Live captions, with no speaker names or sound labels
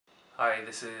Hi,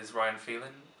 this is Ryan Phelan.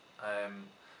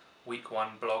 Week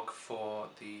 1 blog for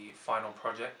the final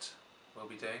project we'll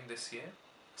be doing this year.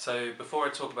 So before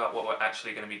I talk about what we're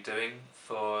actually going to be doing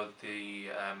for the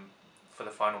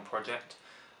final project,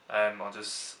 I'll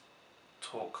just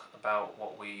talk about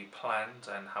what we planned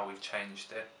and how we've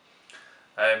changed it.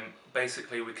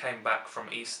 Basically, we came back from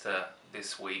Easter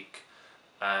this week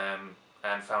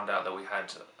and found out that we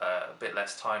had a bit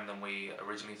less time than we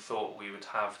originally thought we would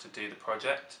have to do the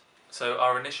project. So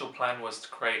our initial plan was to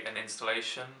create an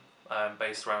installation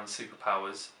based around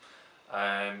superpowers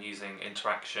using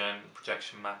interaction,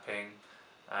 projection mapping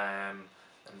and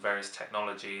various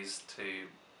technologies to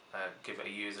give it a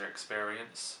user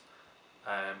experience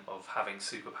of having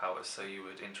superpowers, so you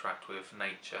would interact with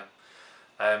nature.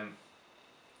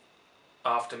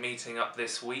 After meeting up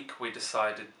this week, we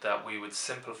decided that we would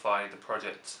simplify the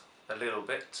project a little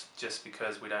bit, just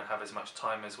because we don't have as much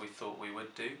time as we thought we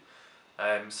would do.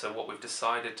 So what we've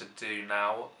decided to do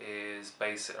now is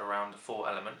base it around 4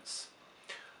 elements.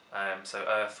 So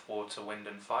earth, water, wind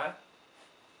and fire.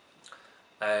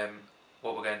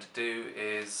 What we're going to do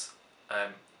is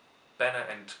Benna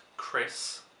and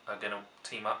Chris are going to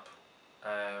team up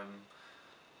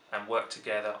and work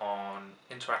together on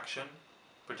interaction,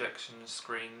 projection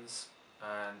screens,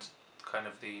 and kind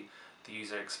of the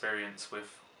user experience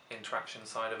with interaction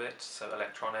side of it, so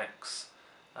electronics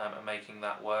and making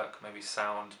that work, maybe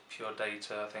sound, pure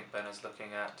data I think Ben is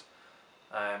looking at,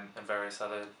 and various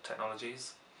other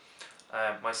technologies.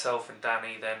 Myself and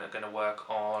Danny then are going to work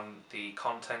on the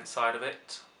content side of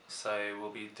it, so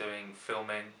we'll be doing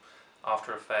filming,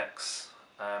 After Effects,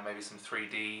 maybe some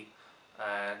 3D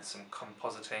and some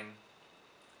compositing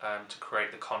to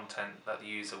create the content that the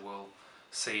user will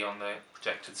see on the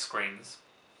projected screens.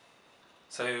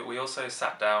 So we also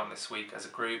sat down this week as a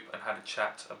group and had a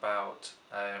chat about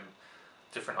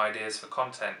different ideas for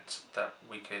content that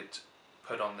we could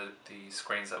put on the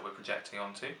screens that we're projecting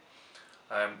onto.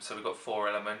 So we've got 4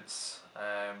 elements.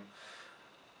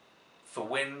 For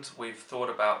wind, we've thought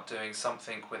about doing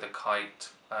something with a kite.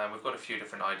 We've got a few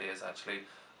different ideas actually,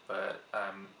 but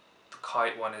the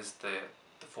kite one is the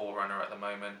forerunner at the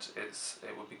moment.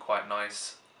 It would be quite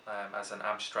nice as an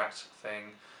abstract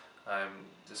thing,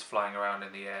 just flying around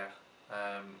in the air,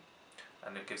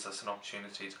 and it gives us an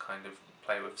opportunity to kind of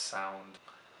play with sound.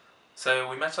 So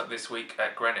we met up this week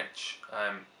at Greenwich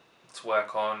to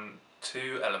work on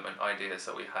 2 element ideas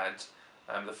that we had.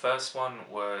 The first one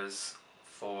was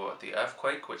for the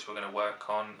earthquake, which we're going to work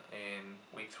on in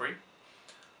week 3.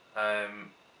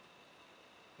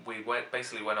 We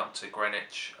basically went up to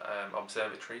Greenwich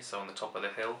Observatory, so on the top of the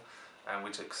hill, and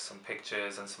we took some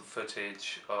pictures and some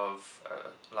footage of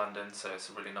London, so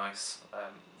it's a really nice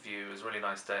view. It was a really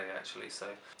nice day actually.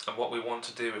 And what we want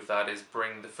to do with that is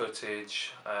bring the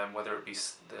footage, whether it be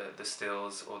the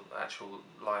stills or actual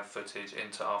live footage,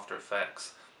 into After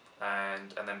Effects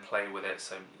and then play with it,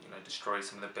 so destroy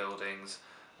some of the buildings,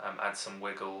 add some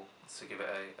wiggle to give it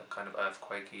a kind of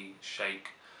earthquakey shake,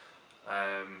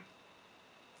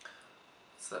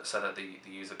 so that the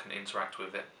user can interact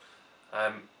with it.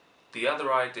 The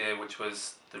other idea, which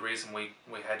was the reason we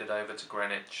headed over to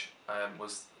Greenwich,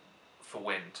 was for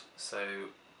wind. So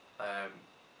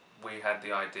we had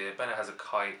the idea, Benna has a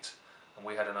kite, and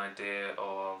we had an idea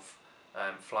of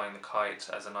flying the kite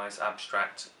as a nice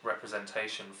abstract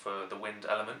representation for the wind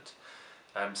element.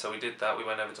 So we did that. We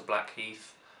went over to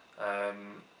Blackheath.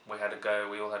 We had a go.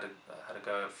 We all had a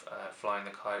go of flying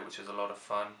the kite, which was a lot of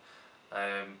fun.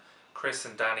 Chris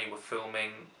and Danny were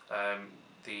filming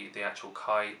the actual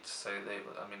kite, so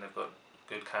they've got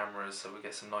good cameras, so we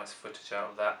get some nice footage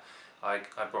out of that. I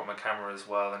brought my camera as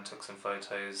well and took some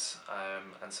photos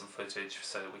and some footage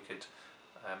so that we could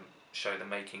show the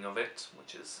making of it,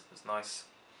 which was nice.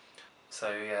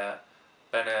 So yeah,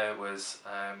 Benna was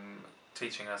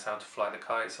teaching us how to fly the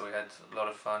kite, so we had a lot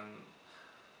of fun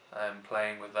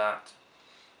playing with that.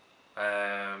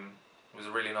 It was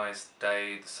a really nice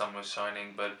day, the sun was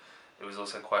shining, but it was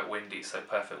also quite windy, so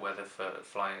perfect weather for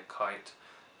flying a kite.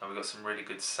 And we got some really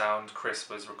good sound. Chris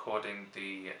was recording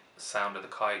the sound of the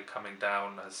kite coming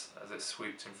down as it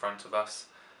swooped in front of us.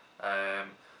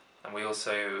 And we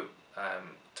also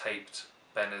taped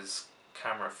Benna's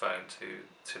camera phone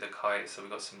to the kite, so we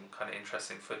got some kind of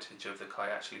interesting footage of the kite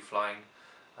actually flying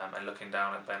and looking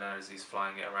down at Benna as he's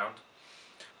flying it around.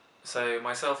 So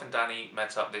myself and Danny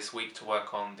met up this week to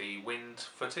work on the wind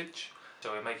footage.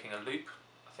 So we're making a loop.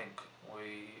 I think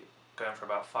we're going for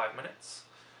about 5 minutes.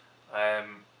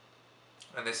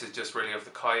 And this is just really of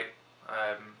the kite,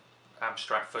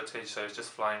 abstract footage, so it's just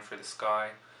flying through the sky.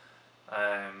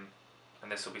 And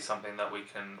this will be something that we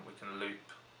can loop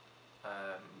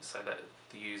so that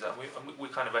the user, we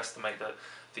kind of estimate that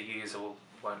the user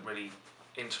won't really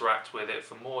interact with it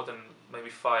for more than maybe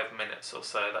 5 minutes or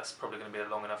so. That's probably going to be a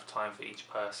long enough time for each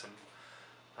person.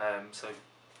 So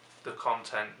the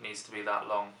content needs to be that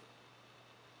long.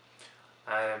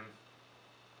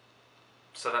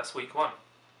 So that's week 1.